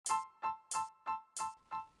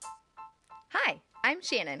Hi, I'm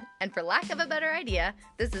Shannon, and for lack of a better idea,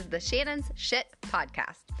 this is the Shannon's Shit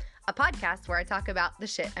Podcast, a podcast where I talk about the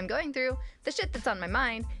shit I'm going through, the shit that's on my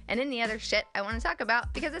mind, and any other shit I want to talk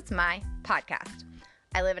about because it's my podcast.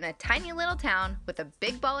 I live in a tiny little town with a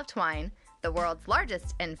big ball of twine, the world's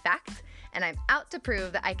largest, in fact, and I'm out to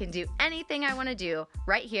prove that I can do anything I want to do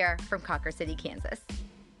right here from Cawker City, Kansas.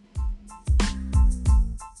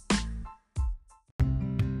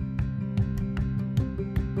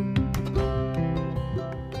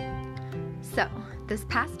 So, this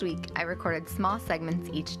past week, I recorded small segments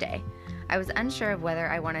each day. I was unsure of whether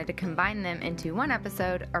I wanted to combine them into one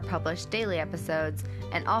episode or publish daily episodes,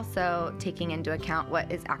 and also taking into account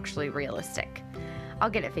what is actually realistic. I'll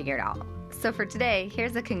get it figured out. So for today,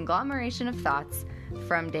 here's a conglomeration of thoughts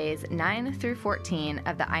from days 9 through 14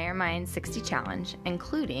 of the Ironmind 60 Challenge,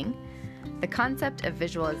 including the concept of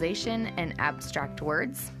visualization and abstract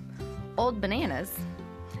words, old bananas,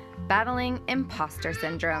 battling imposter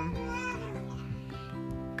syndrome,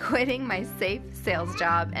 quitting my safe sales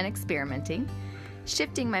job and experimenting,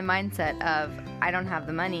 shifting my mindset of I don't have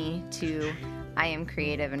the money to I am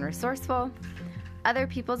creative and resourceful, other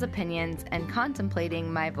people's opinions and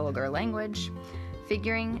contemplating my vulgar language,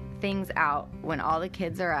 figuring things out when all the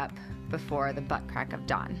kids are up before the butt crack of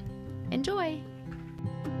dawn. Enjoy!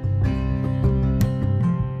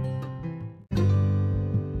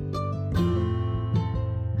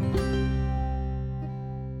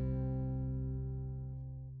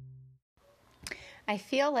 I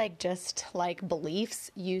feel like just like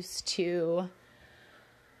beliefs used to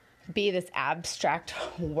be this abstract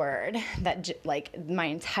word that like my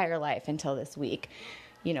entire life until this week,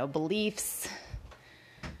 beliefs,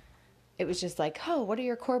 it was just like, oh, what are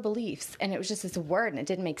your core beliefs? And it was just this word and it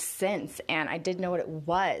didn't make sense and I didn't know what it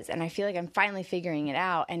was. And I feel like I'm finally figuring it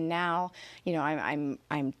out. And now,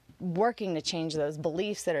 I'm working to change those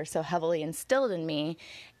beliefs that are so heavily instilled in me.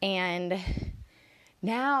 And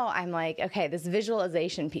now I'm like, okay, this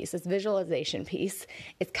visualization piece,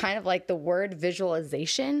 it's kind of like the word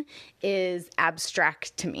visualization is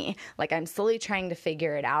abstract to me. Like I'm slowly trying to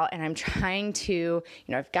figure it out and I'm trying to,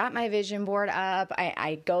 I've got my vision board up.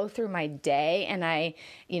 I go through my day and I,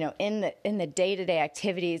 in the day-to-day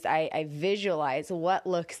activities, I visualize what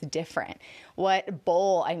looks different, what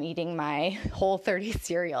bowl I'm eating my Whole30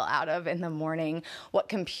 cereal out of in the morning, what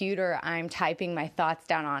computer I'm typing my thoughts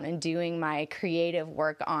down on and doing my creative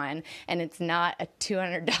work on, and it's not a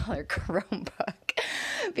 $200 Chromebook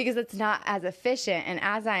because it's not as efficient. And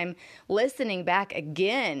as I'm listening back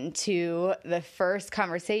again to the first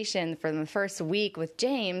conversation from the first week with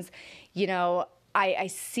James, I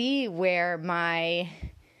see where my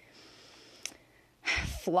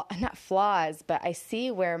not flaws, but I see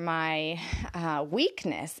where my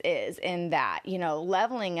weakness is in that,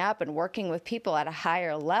 leveling up and working with people at a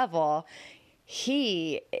higher level.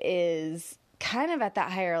 He is kind of at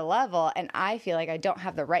that higher level, and I feel like I don't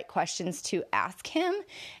have the right questions to ask him.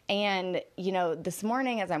 And, this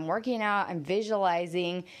morning as I'm working out, I'm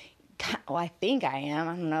visualizing, well, I think I am,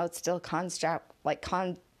 I don't know, it's still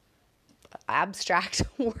abstract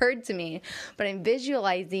word to me, but I'm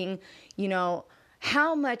visualizing,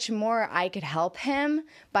 how much more I could help him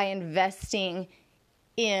by investing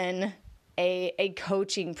in a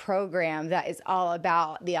coaching program that is all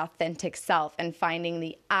about the authentic self and finding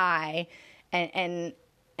the I and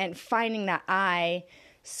finding that I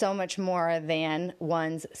so much more than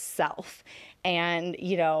one's self, and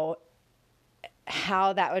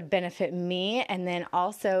how that would benefit me, and then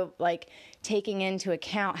also like taking into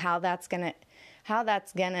account how that's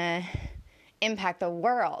gonna impact the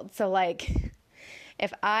world. So like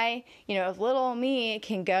if if little me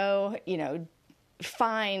can go,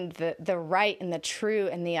 find the right and the true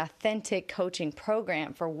and the authentic coaching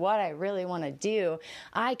program for what I really want to do,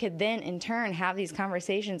 I could then in turn have these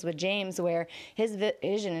conversations with James where his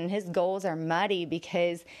vision and his goals are muddy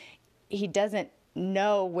because he doesn't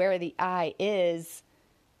know where the I is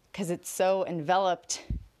because it's so enveloped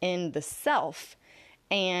in the self.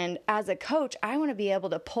 And as a coach, I want to be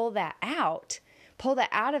able to pull that out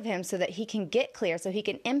of him so that he can get clear, so he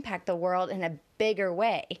can impact the world in a bigger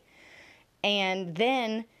way. And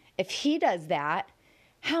then if he does that,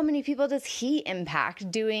 how many people does he impact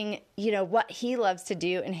doing, what he loves to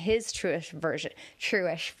do in his truish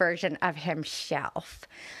version of himself?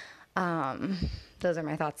 Those are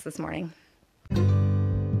my thoughts this morning.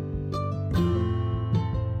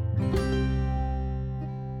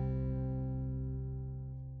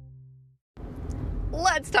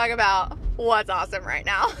 Let's talk about what's awesome right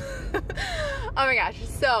now. Oh my gosh.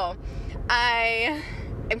 So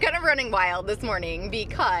I'm kind of running wild this morning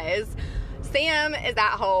because Sam is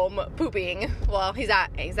at home pooping. Well,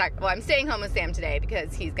 I'm staying home with Sam today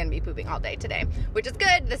because he's going to be pooping all day today, which is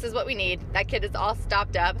good. This is what we need. That kid is all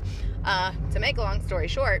stopped up. To make a long story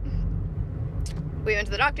short, we went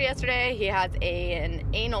to the doctor yesterday. He has an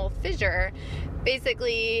anal fissure.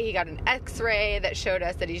 Basically, he got an x-ray that showed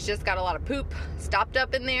us that he's just got a lot of poop stopped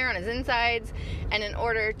up in there on his insides. And in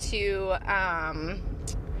order to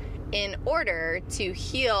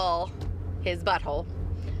heal his butthole,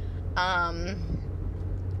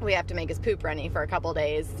 we have to make his poop runny for a couple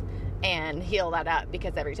days and heal that up,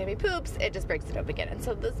 because every time he poops, it just breaks it up again. And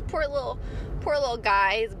so this poor little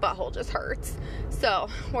guy's butthole just hurts. So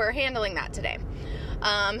we're handling that today.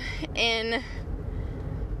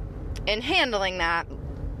 In handling that,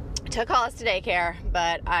 I took Hollis to daycare,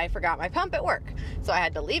 but I forgot my pump at work. So I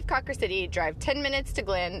had to leave Cawker City, drive 10 minutes to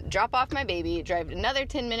Glen, drop off my baby, drive another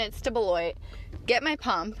 10 minutes to Beloit, get my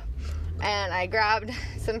pump, and I grabbed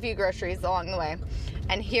some few groceries along the way.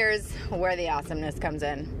 And here's where the awesomeness comes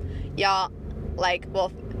in. Y'all,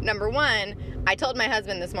 number one, I told my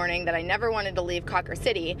husband this morning that I never wanted to leave Cawker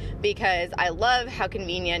City because I love how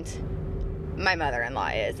convenient my mother-in-law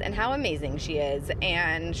is and how amazing she is,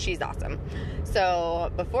 and she's awesome.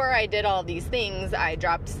 So before I did all these things, I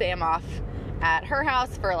dropped Sam off at her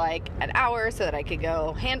house for like an hour so that I could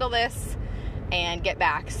go handle this and get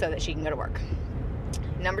back so that she can go to work.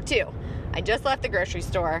 Number two, I just left the grocery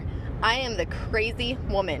store. I am the crazy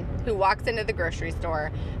woman who walks into the grocery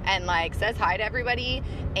store and says hi to everybody,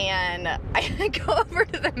 and I go over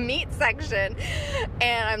to the meat section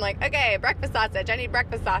and I'm like, okay, breakfast sausage, I need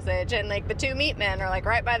breakfast sausage, and the two meat men are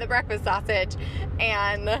right by the breakfast sausage,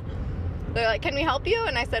 and they're like, can we help you?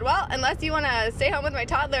 And I said, well, unless you want to stay home with my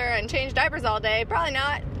toddler and change diapers all day, probably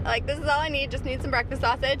not. This is all I need, just need some breakfast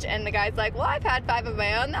sausage. And the guy's like, well, I've had 5 of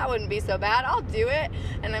my own, that wouldn't be so bad, I'll do it.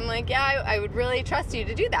 And I'm like, yeah, I would really trust you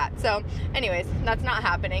to do that. So anyways, that's not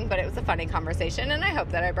happening, but it was a funny conversation, and I hope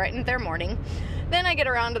that I brightened their morning. Then I get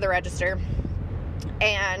around to the register,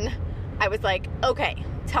 and I was like, okay,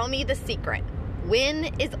 tell me the secret. When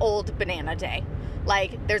is Old Banana Day?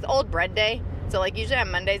 There's Old Bread Day. So usually on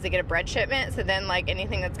Mondays I get a bread shipment, so then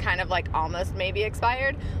anything that's kind of almost maybe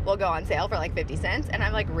expired will go on sale for 50 cents, and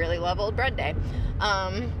I really love Old Bread Day.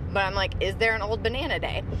 But I'm like, is there an Old Banana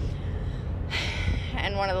Day?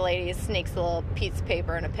 And one of the ladies sneaks a little piece of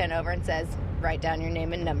paper and a pen over and says, write down your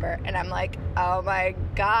name and number. And I'm like, oh my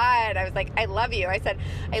God. I was like, I love you. I said,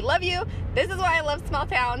 I love you. This is why I love small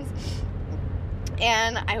towns.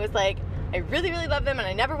 And I was like, I really, really love them, and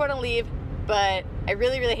I never want to leave. But I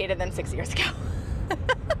really, really hated them 6 years ago.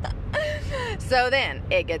 So then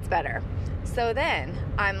it gets better. So then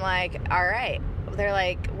I'm like, all right. They're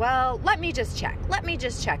like, well, let me just check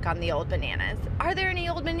on the old bananas. Are there any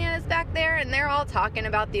old bananas back there? And they're all talking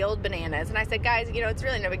about the old bananas. And I said, guys, it's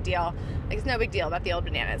really no big deal. It's no big deal about the old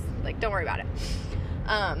bananas. Don't worry about it.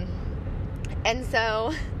 And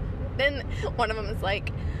so then one of them is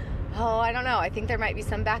like, oh, I don't know. I think there might be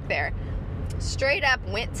some back there. Straight up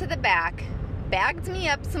went to the back, bagged me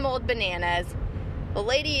up some old bananas. The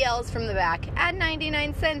lady yells from the back, add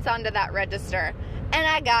 99 cents onto that register. And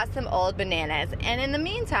I got some old bananas. And in the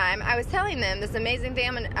meantime, I was telling them this amazing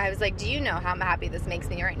thing. And I was like, do you know how happy this makes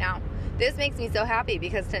me right now? This makes me so happy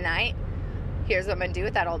because tonight, here's what I'm going to do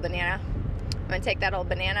with that old banana. I'm going to take that old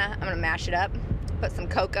banana, I'm going to mash it up, put some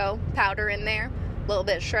cocoa powder in there, a little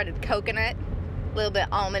bit of shredded coconut, a little bit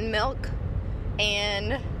of almond milk,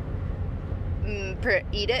 and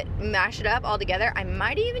eat it, mash it up all together. I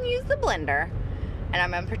might even use the blender, and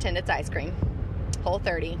I'm going to pretend it's ice cream.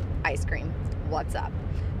 Whole30 ice cream. What's up?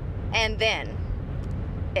 And then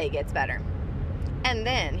it gets better. And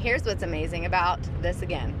then here's what's amazing about this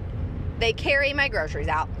again. They carry my groceries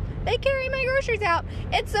out.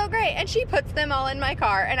 It's so great. And she puts them all in my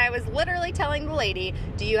car. And I was literally telling the lady,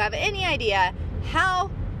 do you have any idea how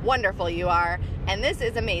wonderful you are? And this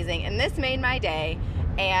is amazing. And this made my day.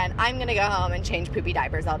 And I'm going to go home and change poopy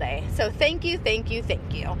diapers all day. So thank you.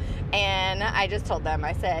 And I just told them,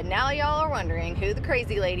 I said, now y'all are wondering who the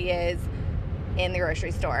crazy lady is in the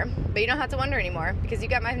grocery store. But you don't have to wonder anymore because you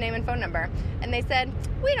got my name and phone number. And they said,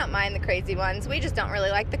 we don't mind the crazy ones. We just don't really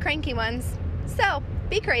like the cranky ones. So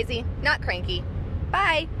be crazy, not cranky.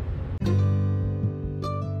 Bye.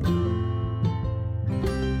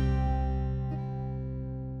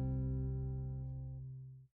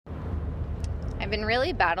 I've been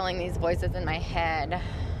really battling these voices in my head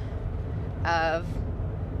of,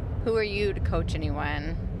 who are you to coach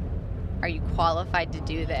anyone? Are you qualified to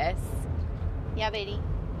do this? Yeah, baby.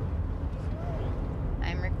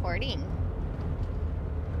 I'm recording.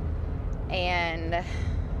 And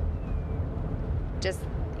just,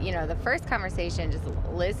 the first conversation, just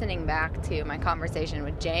listening back to my conversation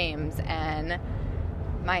with James and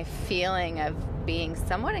my feeling of being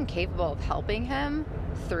somewhat incapable of helping him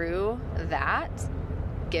through that,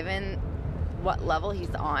 given what level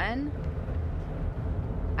he's on,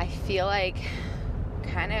 I feel like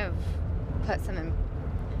kind of put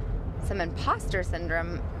some imposter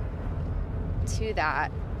syndrome to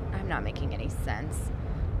that. I'm not making any sense.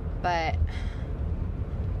 But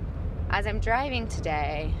as I'm driving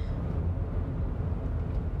today,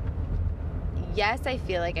 yes, I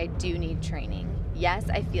feel like I do need training. Yes,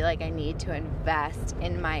 I feel like I need to invest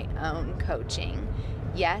in my own coaching.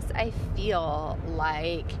 Yes, I feel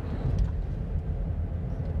like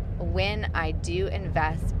when I do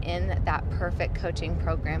invest in that perfect coaching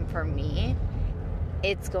program for me,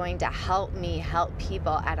 it's going to help me help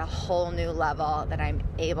people at a whole new level that I'm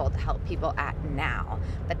able to help people at now.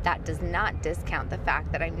 But that does not discount the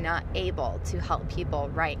fact that I'm not able to help people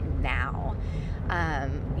right now.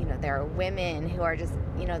 There are women who are just,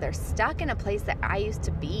 they're stuck in a place that I used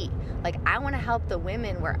to be. Like, I want to help the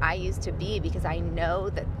women where I used to be because I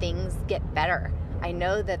know that things get better. I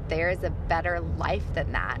know that there is a better life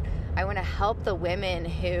than that. I want to help the women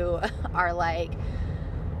who are like,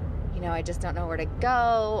 I just don't know where to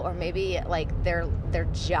go, or maybe like their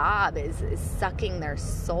job is sucking their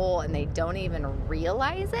soul and they don't even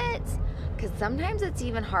realize it, because sometimes it's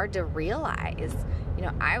even hard to realize.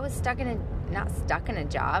 I was not stuck in a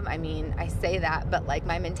job. I mean, I say that, but like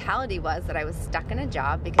my mentality was that I was stuck in a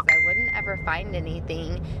job because I wouldn't ever find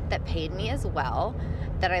anything that paid me as well,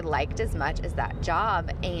 that I liked as much as that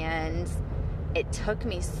job. And it took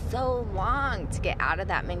me so long to get out of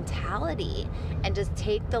that mentality and just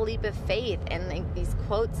take the leap of faith. And like, these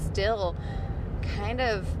quotes still kind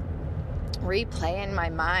of replay in my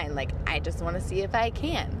mind. Like, I just want to see if I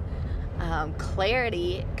can.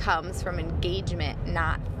 Clarity comes from engagement,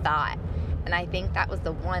 not thought. And I think that was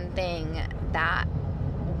the one thing, that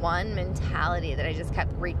one mentality that I just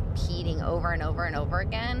kept repeating over and over and over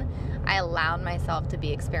again. I allowed myself to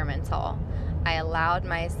be experimental. I allowed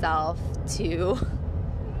myself to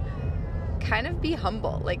kind of be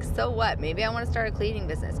humble. Like, so what? Maybe I want to start a cleaning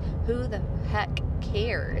business. Who the heck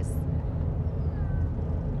cares?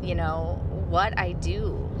 What I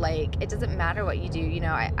do. Like, it doesn't matter what you do.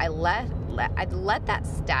 I'd let that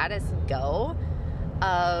status go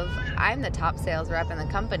of I'm the top sales rep in the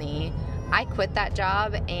company. I quit that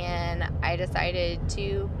job and I decided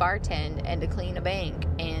to bartend and to clean a bank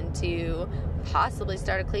and to possibly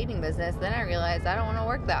start a cleaning business. Then I realized I don't want to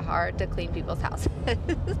work that hard to clean people's houses.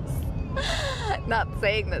 Not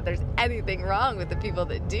saying that there's anything wrong with the people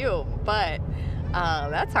that do, but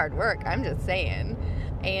that's hard work. I'm just saying.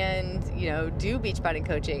 And, do beachbody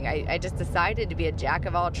coaching. I just decided to be a jack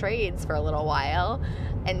of all trades for a little while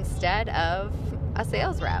instead of a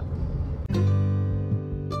sales rep.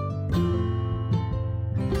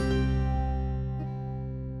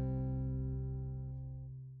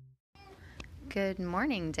 Good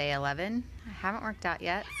morning, day 11. I haven't worked out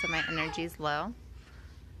yet, so my energy's low.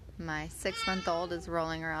 My 6-month-old is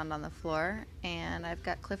rolling around on the floor, and I've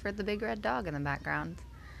got Clifford the big red dog in the background.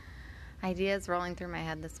 Ideas rolling through my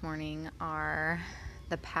head this morning are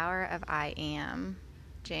the power of I am.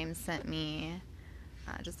 James sent me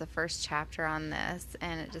just the first chapter on this,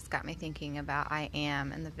 and it just got me thinking about I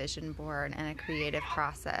am and the vision board and a creative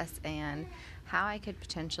process and how I could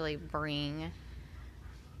potentially bring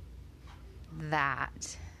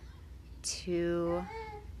that to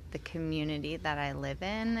the community that I live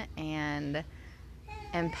in and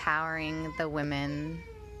empowering the women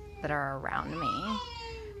that are around me.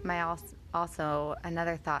 Also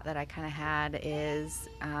another thought that I kind of had is,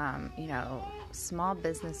 small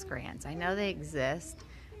business grants. I know they exist,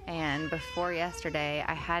 and before yesterday,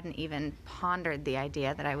 I hadn't even pondered the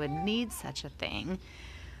idea that I would need such a thing.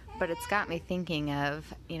 But it's got me thinking of,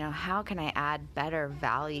 how can I add better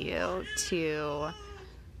value to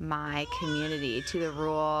my community, to the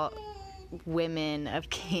rural women of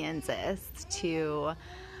Kansas, to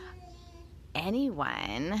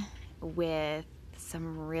anyone with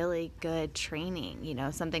some really good training.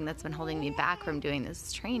 Something that's been holding me back from doing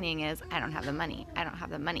this training is I don't have the money.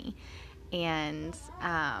 And,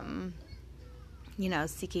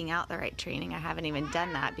 seeking out the right training, I haven't even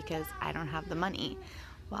done that because I don't have the money.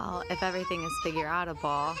 Well, if everything is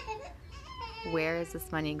figure-outable, where is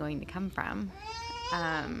this money going to come from?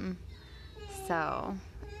 So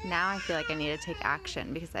now I feel like I need to take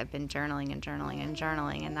action because I've been journaling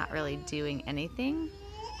and not really doing anything.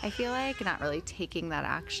 I feel like not really taking that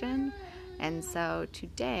action. And so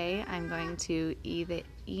today I'm going to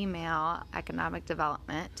email economic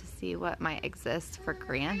development to see what might exist for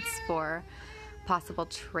grants for possible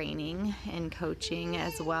training and coaching,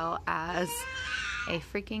 as well as a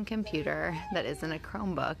freaking computer that isn't a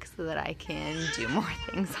Chromebook so that I can do more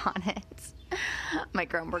things on it. My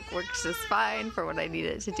Chromebook works just fine for what I need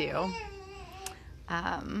it to do.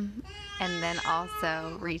 And then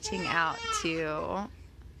also reaching out to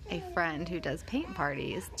a friend who does paint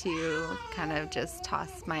parties to kind of just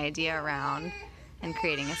toss my idea around and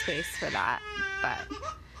creating a space for that. But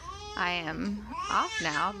I am off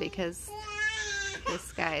now because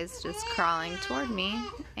this guy's just crawling toward me,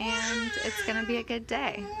 and it's going to be a good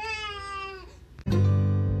day.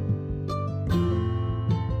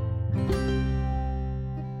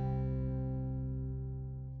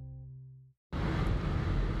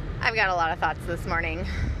 I've got a lot of thoughts this morning.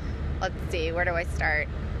 Let's see, where do I start?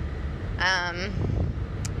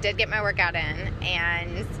 Did get my workout in,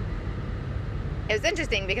 and it was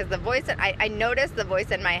interesting because the voice, I noticed the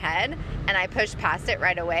voice in my head, and I pushed past it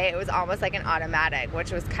right away. It was almost like an automatic,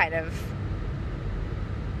 which was kind of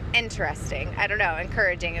interesting. I don't know,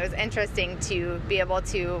 encouraging. It was interesting to be able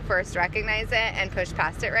to first recognize it and push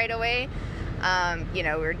past it right away. We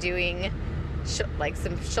were doing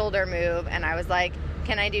some shoulder move, and I was like,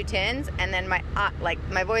 can I do tins? And then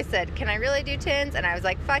my voice said, can I really do tins? And I was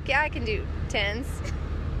like, fuck yeah, I can do tins.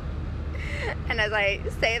 And as I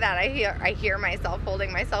say that, I hear myself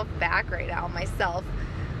holding myself back right now,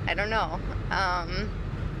 I don't know.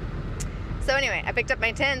 So anyway, I picked up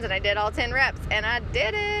my tins and I did all 10 reps, and I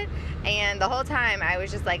did it. And the whole time I was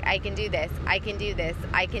just like, I can do this, I can do this,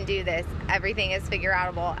 I can do this. Everything is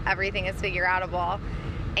figure-outable.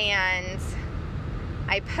 And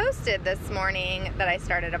I posted this morning that I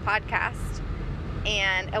started a podcast,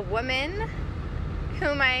 and a woman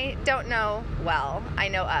whom I don't know well, I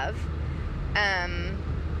know of,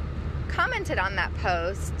 commented on that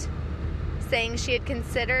post saying she had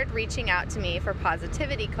considered reaching out to me for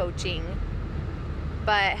positivity coaching,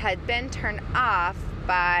 but had been turned off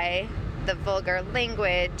by the vulgar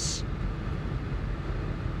language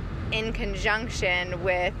in conjunction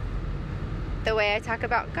with the way I talk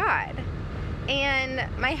about God. And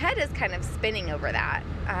my head is kind of spinning over that.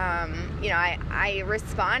 I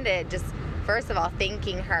responded just, first of all,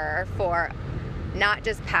 thanking her for not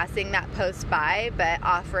just passing that post by, but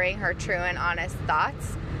offering her true and honest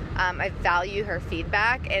thoughts. I value her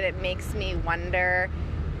feedback, and it makes me wonder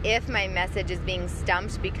if my message is being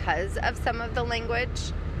stumped because of some of the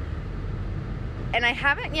language. And I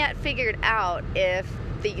haven't yet figured out if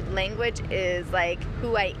the language is like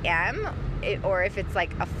who I am, or if it's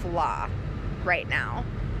like a flaw right now.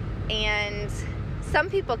 And some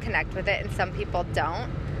people connect with it and some people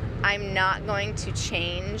don't. I'm not going to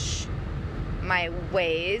change my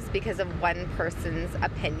ways because of one person's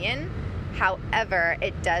opinion. However,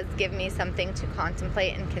 it does give me something to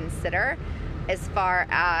contemplate and consider as far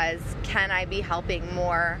as, can I be helping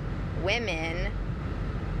more women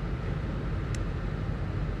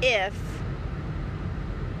if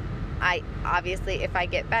I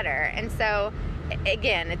get better. And so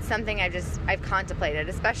again, it's something I've contemplated,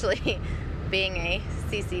 especially being a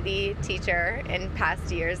CCD teacher in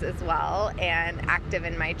past years as well, and active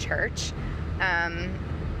in my church.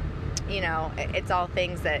 It's all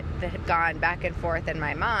things that had gone back and forth in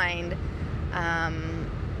my mind.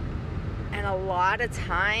 And a lot of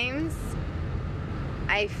times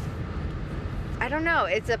I don't know,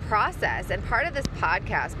 it's a process. And part of this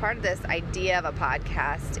podcast, part of this idea of a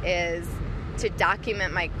podcast is to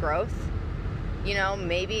document my growth.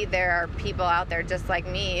 Maybe there are people out there just like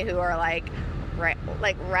me who are like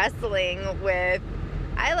wrestling with,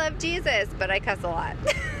 I love Jesus, but I cuss a lot.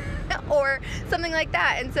 Or something like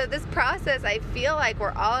that. And so this process, I feel like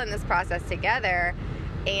we're all in this process together,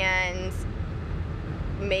 and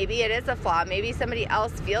maybe it is a flaw. Maybe somebody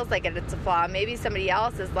else feels like it's a flaw. Maybe somebody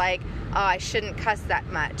else is like, oh, I shouldn't cuss that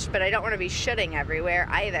much, but I don't want to be shoulding everywhere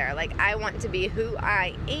either. Like, I want to be who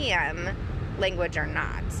I am, language or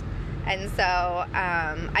not. And so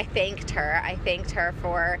I thanked her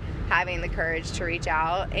for having the courage to reach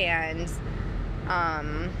out. And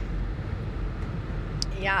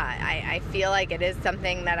I feel like it is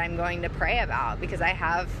something that I'm going to pray about, because I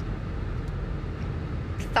have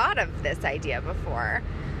thought of this idea before.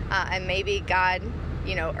 And maybe God,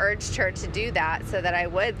 urged her to do that so that I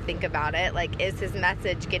would think about it. Like, is his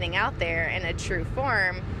message getting out there in a true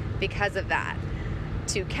form because of that?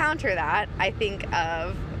 To counter that, I think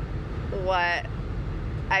of what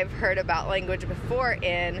I've heard about language before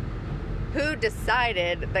in who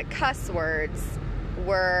decided that cuss words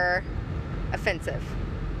were offensive,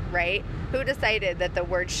 right? Who decided that the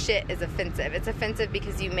word shit is offensive? It's offensive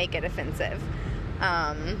because you make it offensive.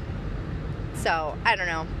 So, I don't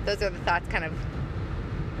know. Those are the thoughts kind of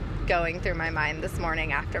going through my mind this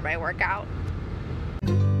morning after my workout.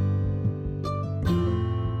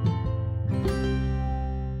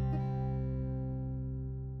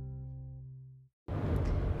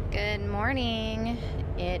 Good morning.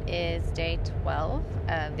 It is day 12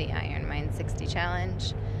 of the Iron Mind 60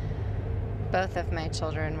 challenge. Both of my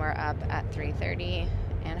children were up at 3:30,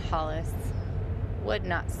 and Hollis would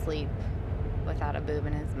not sleep without a boob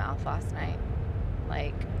in his mouth last night.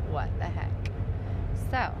 Like, what the heck?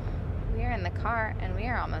 So, we are in the car, and we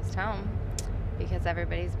are almost home because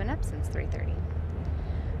everybody's been up since 3:30.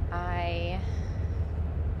 I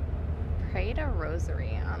prayed a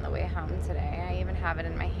rosary on the way home today. I even have it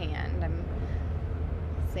in my hand.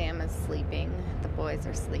 Sam is sleeping. The boys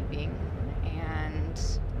are sleeping. And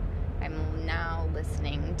I'm now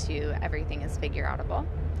listening to Everything is Figure Outable.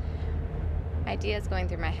 Ideas going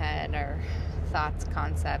through my head, or thoughts,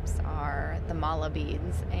 concepts, are the mala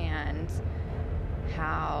beads, and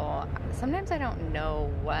how sometimes I don't know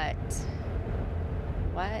what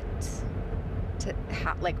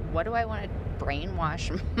do I want to brainwash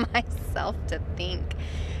myself to think.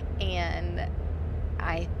 And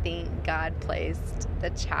I think God placed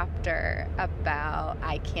the chapter about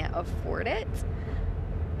I can't afford it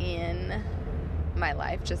in my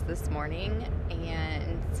life just this morning,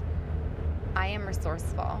 and I am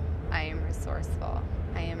resourceful.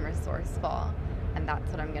 And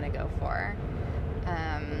that's what I'm going to go for.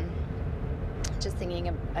 Just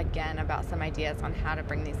thinking again about some ideas on how to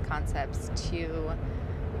bring these concepts to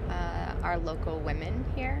our local women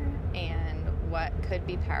here, and what could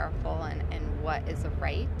be powerful and what is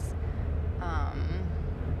right.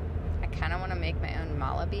 I kind of want to make my own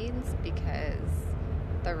mala beads because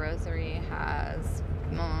the rosary has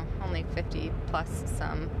only 50 plus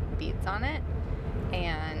some beads on it,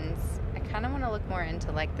 and I kind of want to look more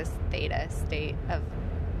into like this theta state of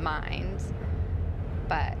mind,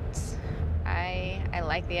 but I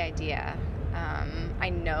like the idea. I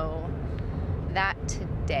know that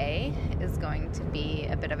today is going to be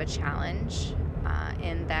a bit of a challenge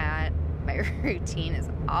in that my routine is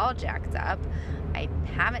all jacked up. I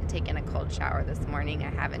haven't taken a cold shower this morning. I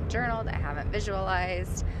haven't journaled. I haven't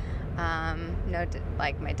visualized. No,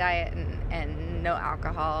 like my diet and no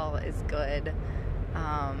alcohol is good.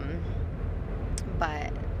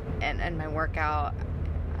 But my workout,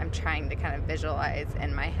 I'm trying to kind of visualize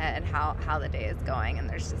in my head how the day is going, and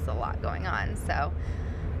there's just a lot going on. So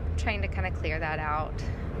I'm trying to kind of clear that out.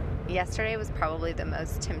 Yesterday was probably the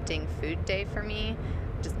most tempting food day for me.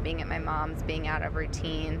 Just being at my mom's, being out of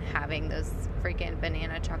routine, having those freaking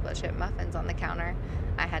banana chocolate chip muffins on the counter.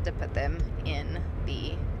 I had to put them in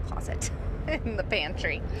the closet, in the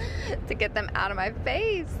pantry, to get them out of my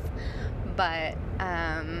face. But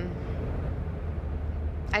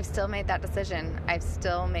I've still made that decision.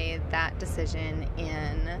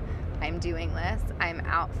 I'm doing this. I'm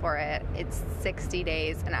out for it. It's 60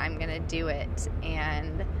 days and I'm going to do it.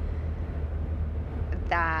 And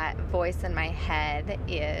that voice in my head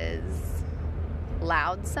is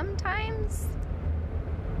loud sometimes,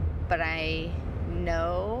 but I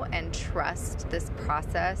know and trust this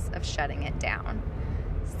process of shutting it down.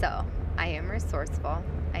 So I am resourceful.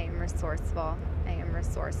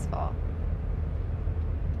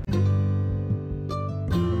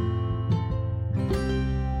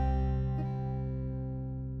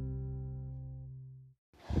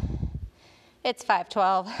 It's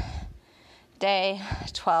 5:12, day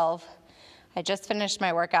 12. I just finished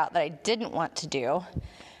my workout that I didn't want to do,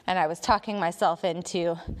 and I was talking myself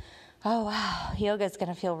into, oh wow, yoga's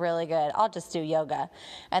going to feel really good. I'll just do yoga.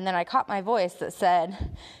 And then I caught my voice that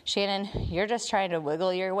said, Shannon, you're just trying to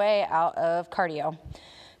wiggle your way out of cardio.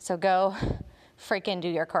 So go freaking do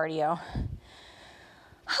your cardio.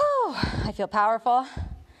 Whew, I feel powerful.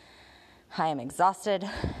 I am exhausted.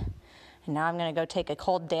 And now I'm going to go take a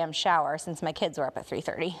cold damn shower since my kids were up at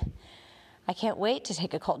 3:30. I can't wait to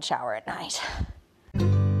take a cold shower at night.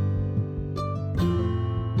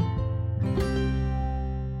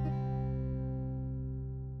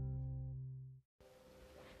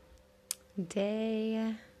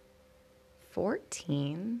 Day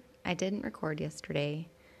 14. I didn't record yesterday.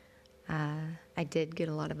 I did get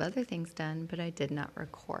a lot of other things done, but I did not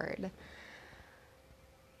record.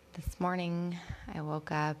 This morning, I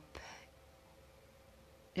woke up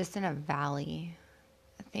just in a valley.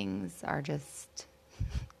 Things are just,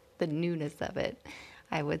 the newness of it,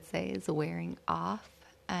 I would say, is wearing off.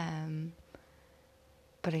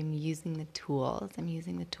 But I'm using the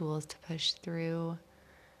tools. To push through.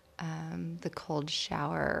 The cold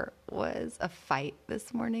shower was a fight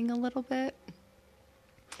this morning a little bit.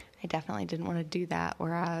 I definitely didn't want to do that,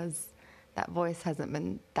 whereas that voice hasn't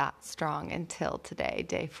been that strong until today,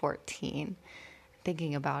 day 14.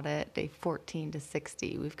 Thinking about it, day 14 to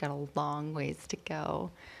 60, we've got a long ways to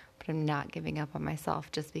go, but I'm not giving up on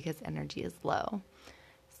myself just because energy is low.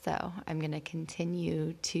 So I'm going to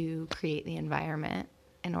continue to create the environment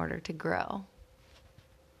in order to grow.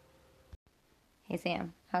 Hey,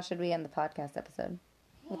 Sam, how should we end the podcast episode?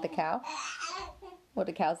 With the cow? What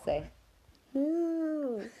did cows say?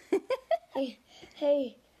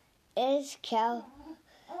 Hey, is cow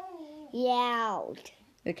loud?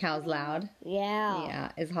 The cow's loud? Yeah.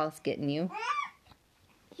 Yeah. Is Hollis getting you?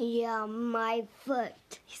 Yeah, my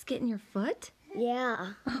foot. He's getting your foot?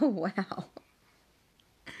 Yeah. Oh, wow.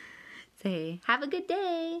 Say, have a good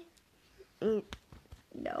day.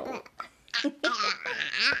 No.